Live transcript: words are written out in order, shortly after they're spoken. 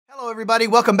everybody.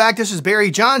 Welcome back. This is Barry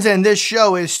Johnson, and this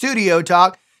show is Studio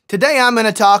Talk. Today, I'm going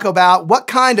to talk about what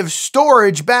kind of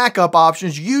storage backup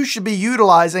options you should be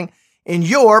utilizing in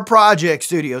your project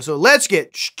studio. So let's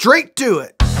get straight to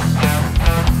it.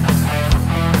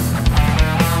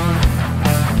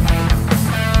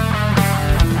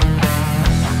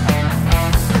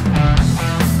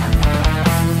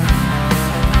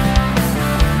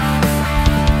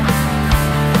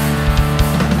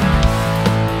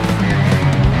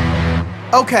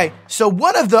 Okay, so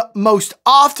one of the most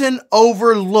often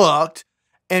overlooked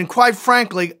and quite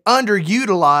frankly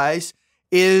underutilized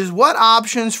is what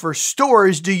options for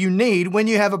storage do you need when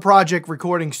you have a project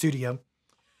recording studio?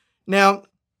 Now,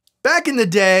 back in the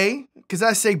day, because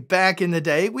I say back in the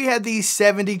day, we had these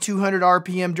 7,200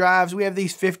 RPM drives, we have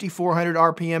these 5,400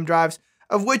 RPM drives,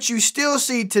 of which you still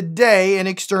see today in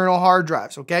external hard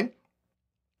drives, okay?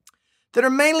 That are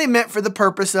mainly meant for the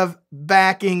purpose of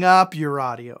backing up your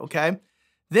audio, okay?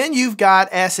 Then you've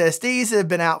got SSDs that have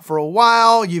been out for a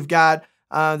while. You've got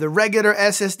the regular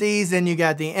SSDs. Then you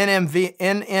got the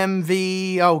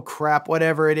NMV, oh crap,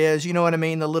 whatever it is. You know what I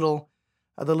mean? The little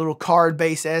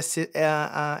card-based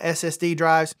SSD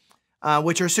drives,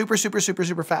 which are super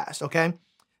fast, okay?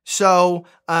 So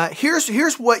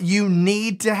here's what you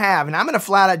need to have. And I'm going to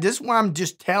flat out, this is why I'm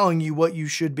just telling you what you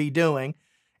should be doing.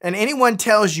 And anyone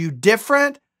tells you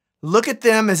different, look at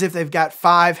them as if they've got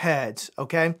 5 heads,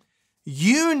 okay?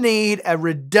 You need a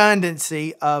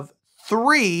redundancy of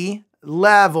 3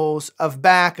 levels of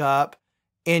backup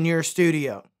in your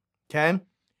studio, okay?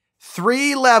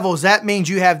 3 levels, that means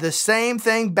you have the same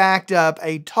thing backed up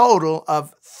a total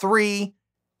of 3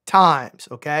 times,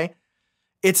 okay?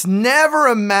 It's never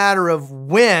a matter of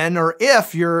when or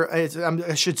if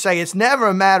I should say, it's never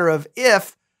a matter of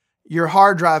if your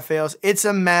hard drive fails, it's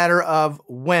a matter of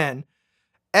when.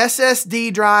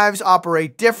 SSD drives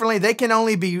operate differently. They can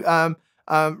only be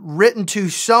written to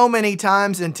so many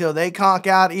times until they conk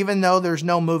out, even though there's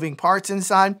no moving parts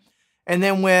inside. And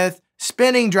then with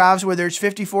spinning drives, whether it's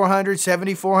 5,400,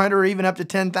 7,400, or even up to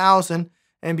 10,000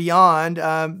 and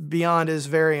beyond, beyond is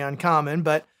very uncommon,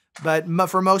 but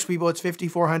for most people, it's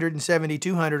 5,400 and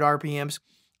 7,200 RPMs.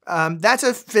 That's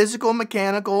a physical,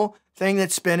 mechanical thing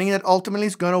that's spinning that ultimately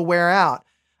is going to wear out.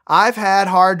 I've had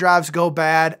hard drives go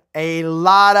bad a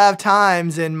lot of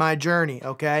times in my journey,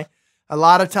 okay? A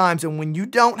lot of times. And when you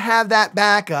don't have that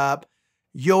backup,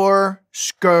 you're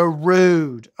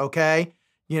screwed, okay?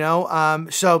 You know,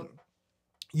 so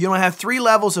you don't have 3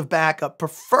 levels of backup,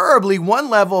 preferably 1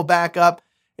 level of backup.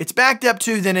 It's backed up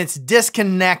to, then it's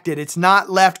disconnected. It's not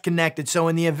left connected. So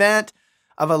in the event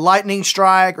of a lightning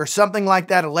strike or something like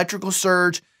that, electrical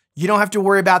surge, you don't have to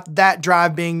worry about that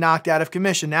drive being knocked out of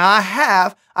commission. Now,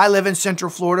 I live in Central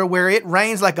Florida where it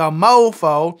rains like a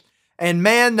mofo, and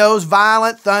man, those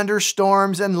violent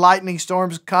thunderstorms and lightning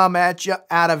storms come at you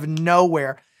out of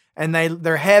nowhere, and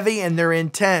they're heavy and they're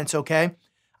intense, okay?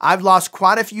 I've lost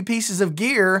quite a few pieces of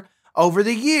gear over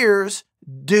the years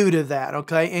due to that,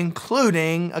 okay,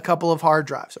 including a couple of hard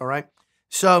drives, all right?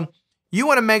 So you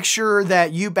want to make sure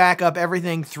that you back up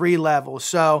everything 3 levels.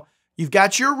 So you've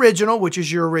got your original, which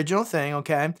is your original thing,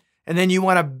 okay? And then you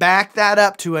want to back that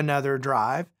up to another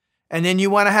drive. And then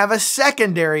you want to have a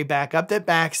secondary backup that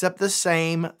backs up the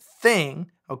same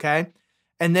thing, okay?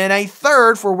 And then a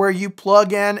third for where you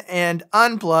plug in and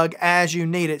unplug as you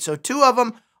need it. So 2 of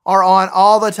them are on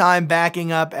all the time,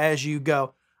 backing up as you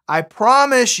go. I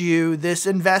promise you this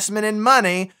investment in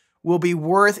money will be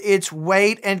worth its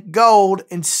weight in gold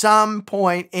in some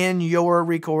point in your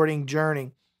recording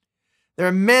journey. There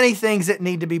are many things that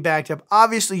need to be backed up.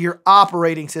 Obviously, your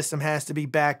operating system has to be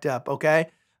backed up, okay?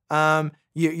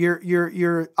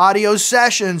 Your audio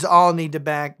sessions all need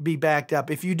to be backed up.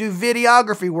 If you do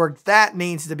videography work, that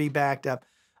needs to be backed up.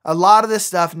 A lot of this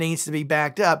stuff needs to be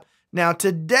backed up. Now,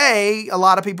 today, a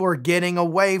lot of people are getting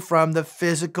away from the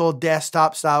physical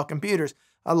desktop-style computers.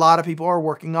 A lot of people are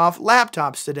working off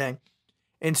laptops today.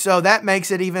 And so that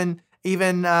makes it even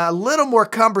a little more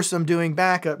cumbersome doing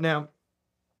backup. Now,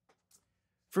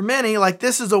 for many, like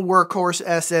this is a workhorse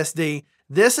SSD.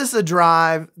 This is the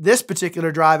drive, this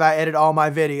particular drive I edit all my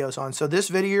videos on. So this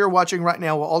video you're watching right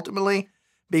now will ultimately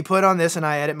be put on this and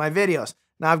I edit my videos.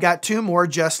 Now I've got 2 more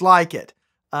just like it.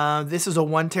 This is a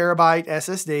 1 terabyte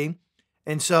SSD.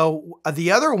 And so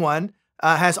the other one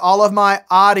has all of my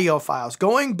audio files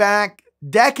going back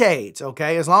decades,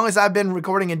 okay? As long as I've been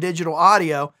recording in digital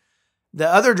audio, the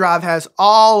other drive has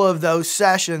all of those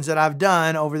sessions that I've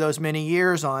done over those many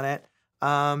years on it.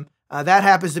 That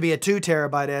happens to be a 2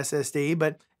 terabyte SSD,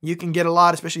 but you can get a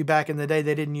lot, especially back in the day,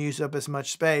 they didn't use up as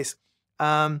much space.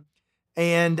 And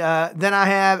then I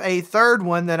have a third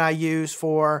one that I use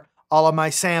for all of my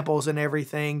samples and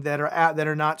everything that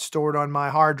are not stored on my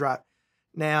hard drive.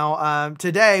 Now,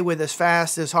 today, with as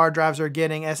fast as hard drives are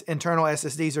getting, as internal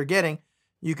SSDs are getting,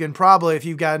 you can probably, if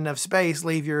you've got enough space,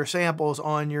 leave your samples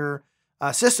on your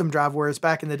system drive, whereas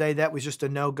back in the day, that was just a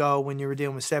no-go when you were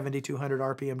dealing with 7,200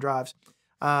 RPM drives.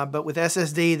 But with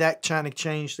SSD, that kind of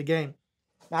changed the game.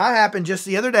 Now, that happened just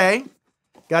the other day.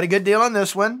 Got a good deal on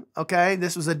this one, okay?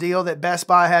 This was a deal that Best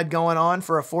Buy had going on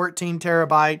for a 14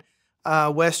 terabyte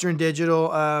Western Digital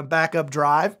backup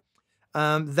drive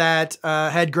that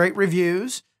had great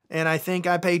reviews, and I think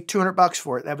I paid $200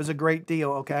 for it. That was a great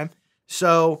deal, okay?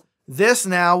 So this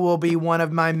now will be one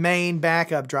of my main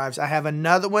backup drives. I have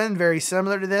another one very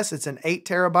similar to this. It's an 8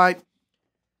 terabyte.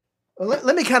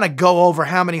 Let me kind of go over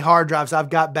how many hard drives I've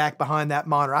got back behind that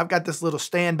monitor. I've got this little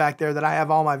stand back there that I have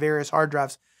all my various hard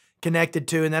drives connected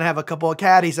to, and then I have a couple of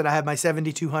caddies that I have my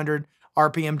 7,200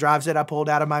 RPM drives that I pulled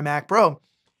out of my Mac Pro.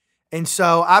 And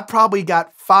so I've probably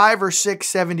got 5 or 6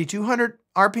 7,200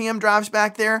 RPM drives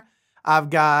back there.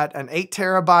 I've got an 8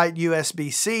 terabyte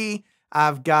USB-C.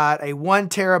 I've got a 1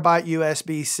 terabyte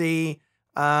USB-C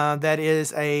that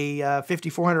is a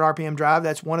 5,400 RPM drive.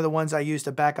 That's one of the ones I use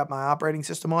to back up my operating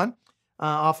system on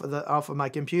off of my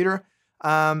computer.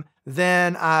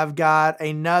 Then I've got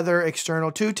another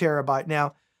external 2 terabyte.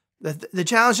 Now, the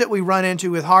challenge that we run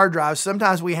into with hard drives,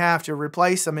 sometimes we have to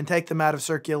replace them and take them out of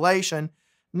circulation,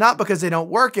 not because they don't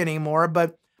work anymore,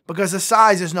 but because the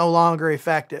size is no longer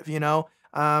effective. You know,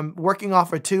 working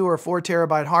off a 2 or 4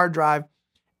 terabyte hard drive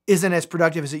isn't as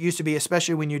productive as it used to be,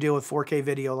 especially when you deal with 4K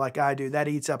video like I do. That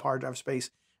eats up hard drive space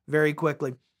very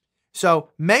quickly. So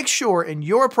make sure in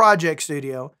your project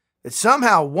studio that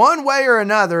somehow, one way or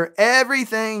another,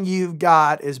 everything you've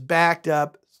got is backed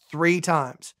up 3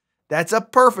 times. That's a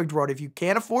perfect world. If you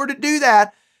can't afford to do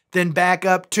that, then back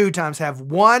up 2 times. Have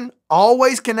one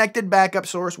always connected backup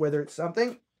source, whether it's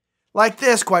something like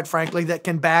this, quite frankly, that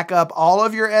can back up all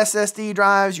of your SSD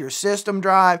drives, your system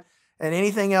drive, and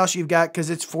anything else you've got, because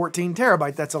it's 14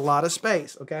 terabyte. That's a lot of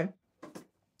space, okay?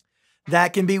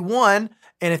 That can be one,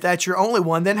 and if that's your only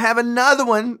one, then have another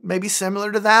one, maybe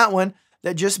similar to that one,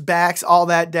 that just backs all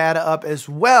that data up as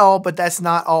well, but that's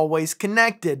not always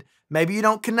connected. Maybe you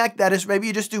don't connect that. Maybe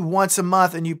you just do once a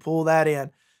month and you pull that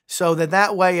in. So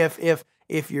that way,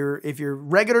 if your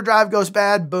regular drive goes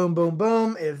bad, boom, boom,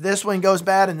 boom. If this one goes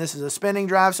bad, and this is a spinning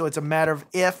drive, so it's a matter of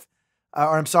if,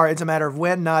 or I'm sorry, it's a matter of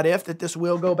when, not if, that this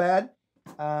will go bad.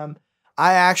 I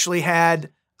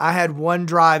had one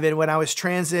drive in when I was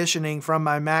transitioning from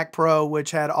my Mac Pro,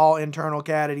 which had all internal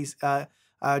caddies,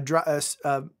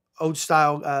 old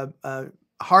style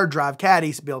hard drive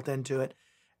caddies built into it,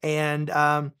 and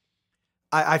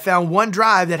I found one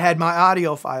drive that had my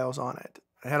audio files on it.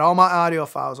 I had all my audio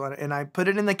files on it, and I put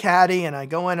it in the caddy, and I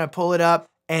go in, I pull it up,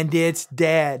 and it's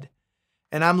dead.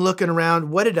 And I'm looking around,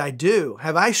 what did I do?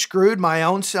 Have I screwed my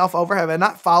own self over? Have I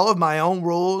not followed my own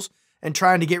rules and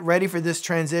trying to get ready for this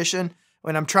transition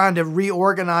when I'm trying to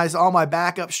reorganize all my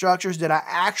backup structures? Did I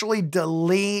actually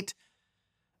delete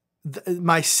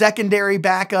my secondary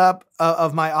backup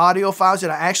of my audio files? Did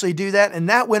I actually do that? And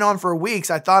that went on for weeks.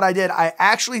 I thought I did. I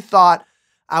actually thought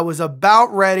I was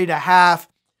about ready to have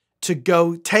to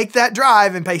go take that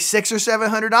drive and pay $600 or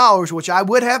 $700, which I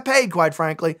would have paid, quite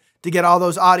frankly, to get all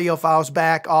those audio files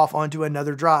back off onto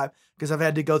another drive, because I've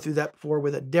had to go through that before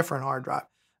with a different hard drive.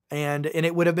 And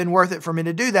it would have been worth it for me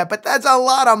to do that. But that's a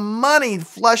lot of money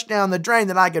flushed down the drain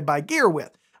that I could buy gear with,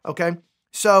 okay?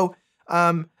 So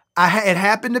it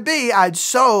happened to be I'd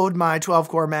sold my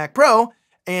 12-core Mac Pro,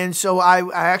 and so I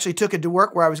actually took it to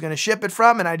work where I was going to ship it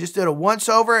from, and I just did a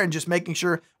once-over and just making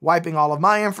sure, wiping all of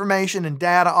my information and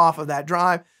data off of that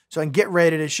drive so I can get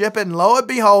ready to ship it. And lo and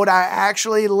behold, I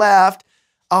actually left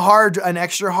an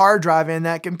extra hard drive in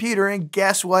that computer, and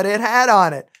guess what it had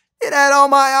on it? It had all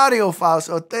my audio files.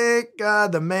 So thank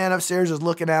God the man upstairs is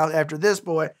looking out after this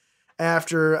boy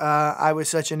after I was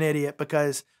such an idiot,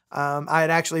 because I had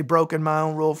actually broken my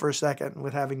own rule for a second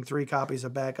with having 3 copies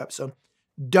of backup. So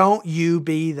don't you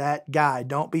be that guy.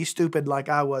 Don't be stupid like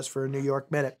I was for a New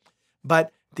York minute. But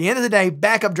at the end of the day,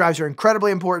 backup drives are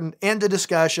incredibly important. End of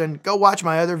discussion. Go watch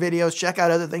my other videos. Check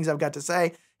out other things I've got to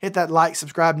say. Hit that like,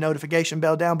 subscribe, notification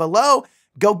bell down below.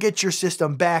 Go get your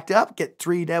system backed up. Get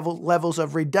 3 levels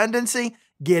of redundancy.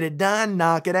 Get it done.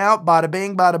 Knock it out. Bada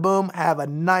bing, bada boom. Have a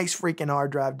nice freaking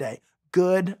hard drive day.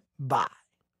 Goodbye.